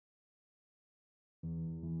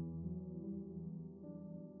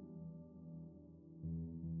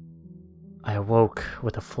I awoke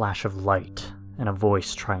with a flash of light and a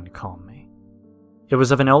voice trying to calm me. It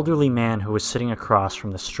was of an elderly man who was sitting across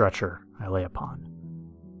from the stretcher I lay upon.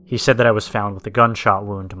 He said that I was found with a gunshot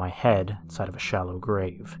wound to my head inside of a shallow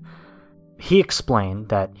grave. He explained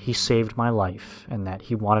that he saved my life and that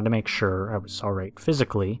he wanted to make sure I was alright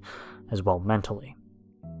physically as well mentally.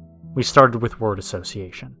 We started with word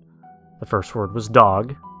association. The first word was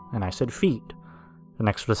dog, and I said feet. The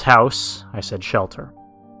next was house, I said shelter.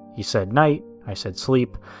 He said night, I said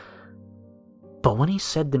sleep. But when he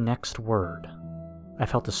said the next word, I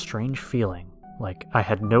felt a strange feeling, like I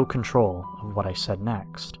had no control of what I said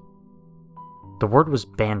next. The word was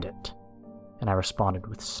bandit, and I responded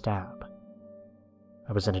with stab.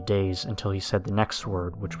 I was in a daze until he said the next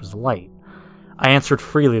word, which was light. I answered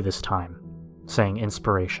freely this time, saying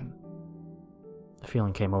inspiration. The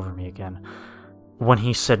feeling came over me again. When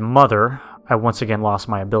he said mother, I once again lost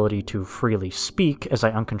my ability to freely speak as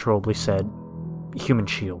I uncontrollably said, human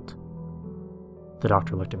shield. The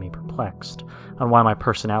doctor looked at me perplexed on why my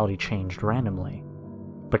personality changed randomly,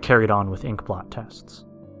 but carried on with ink blot tests.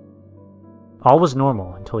 All was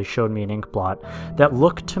normal until he showed me an ink blot that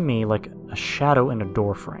looked to me like a shadow in a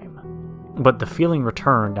doorframe, but the feeling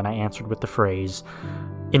returned and I answered with the phrase,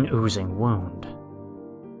 an oozing wound.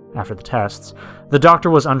 After the tests, the doctor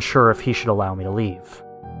was unsure if he should allow me to leave.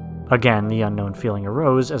 Again, the unknown feeling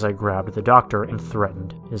arose as I grabbed the doctor and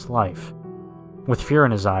threatened his life. With fear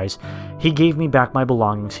in his eyes, he gave me back my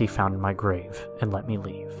belongings he found in my grave and let me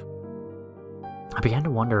leave. I began to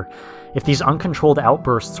wonder if these uncontrolled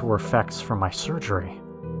outbursts were effects from my surgery.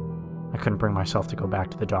 I couldn't bring myself to go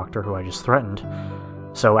back to the doctor who I just threatened,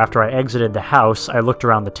 so after I exited the house, I looked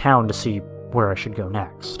around the town to see where I should go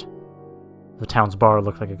next. The town's bar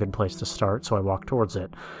looked like a good place to start, so I walked towards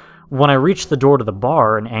it. When I reached the door to the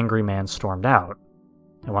bar, an angry man stormed out,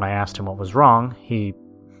 and when I asked him what was wrong, he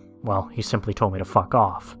simply told me to fuck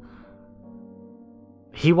off.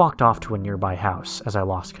 He walked off to a nearby house as I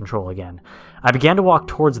lost control again. I began to walk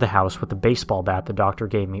towards the house with the baseball bat the doctor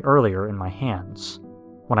gave me earlier in my hands.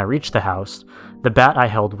 When I reached the house, the bat I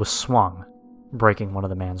held was swung, breaking one of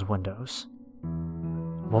the man's windows.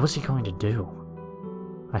 What was he going to do?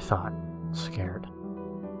 I thought, scared.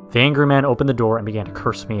 The angry man opened the door and began to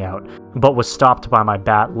curse me out, but was stopped by my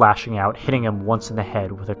bat lashing out, hitting him once in the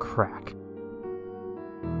head with a crack.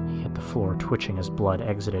 He hit the floor, twitching as blood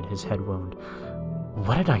exited his head wound.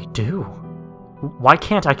 What did I do? Why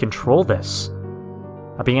can't I control this?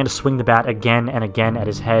 I began to swing the bat again and again at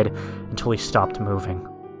his head until he stopped moving.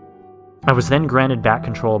 I was then granted back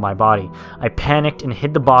control of my body. I panicked and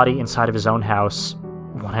hid the body inside of his own house.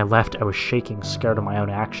 When I left, I was shaking, scared of my own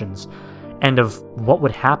actions, and of what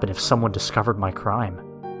would happen if someone discovered my crime.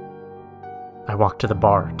 I walked to the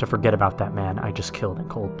bar to forget about that man I just killed in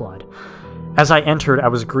cold blood. As I entered, I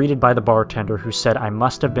was greeted by the bartender who said I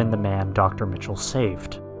must have been the man Dr. Mitchell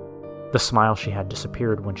saved. The smile she had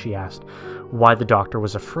disappeared when she asked why the doctor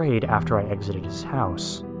was afraid after I exited his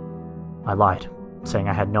house. I lied, saying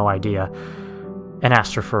I had no idea, and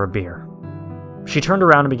asked her for a beer. She turned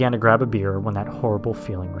around and began to grab a beer when that horrible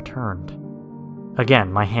feeling returned.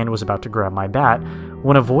 Again, my hand was about to grab my bat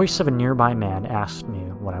when a voice of a nearby man asked me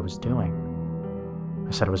what I was doing.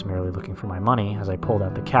 I said I was merely looking for my money as I pulled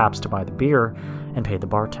out the caps to buy the beer and paid the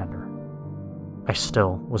bartender. I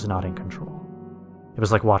still was not in control. It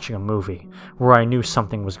was like watching a movie where I knew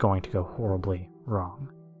something was going to go horribly wrong.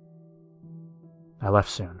 I left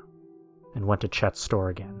soon and went to Chet's store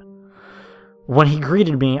again. When he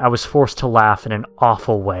greeted me, I was forced to laugh in an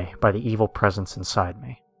awful way by the evil presence inside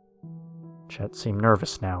me. Chet seemed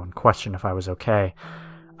nervous now and questioned if I was okay.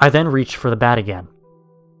 I then reached for the bat again.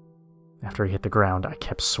 After he hit the ground, I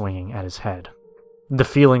kept swinging at his head. The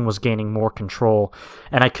feeling was gaining more control,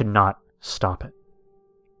 and I could not stop it.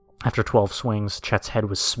 After 12 swings, Chet's head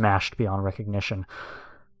was smashed beyond recognition.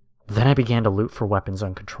 Then I began to loot for weapons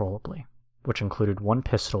uncontrollably, which included one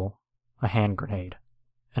pistol, a hand grenade,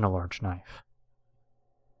 and a large knife.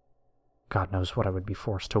 God knows what I would be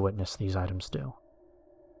forced to witness these items do.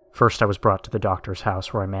 First, I was brought to the doctor's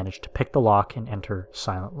house where I managed to pick the lock and enter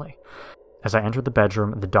silently. As I entered the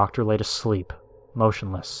bedroom, the doctor lay asleep,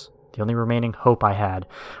 motionless. The only remaining hope I had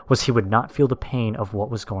was he would not feel the pain of what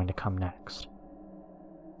was going to come next.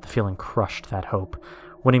 The feeling crushed that hope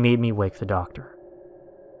when he made me wake the doctor.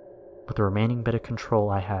 With the remaining bit of control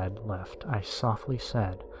I had left, I softly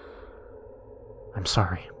said, "I'm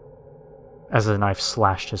sorry," as the knife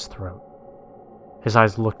slashed his throat. His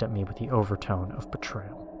eyes looked at me with the overtone of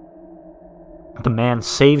betrayal. The man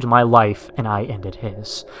saved my life, and I ended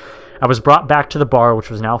his. I was brought back to the bar, which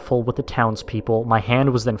was now full with the townspeople. My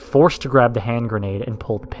hand was then forced to grab the hand grenade and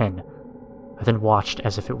pull the pin. I then watched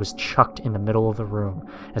as if it was chucked in the middle of the room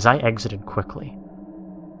as I exited quickly.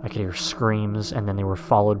 I could hear screams, and then they were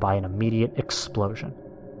followed by an immediate explosion.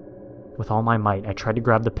 With all my might, I tried to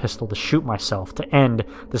grab the pistol to shoot myself to end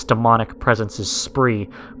this demonic presence's spree,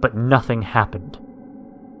 but nothing happened.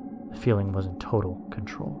 The feeling was in total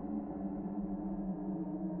control.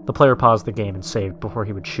 The player paused the game and saved before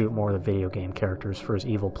he would shoot more of the video game characters for his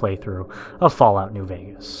evil playthrough of Fallout New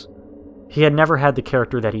Vegas. He had never had the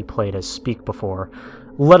character that he played as speak before,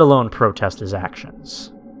 let alone protest his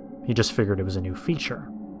actions. He just figured it was a new feature,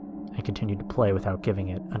 and continued to play without giving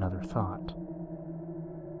it another thought.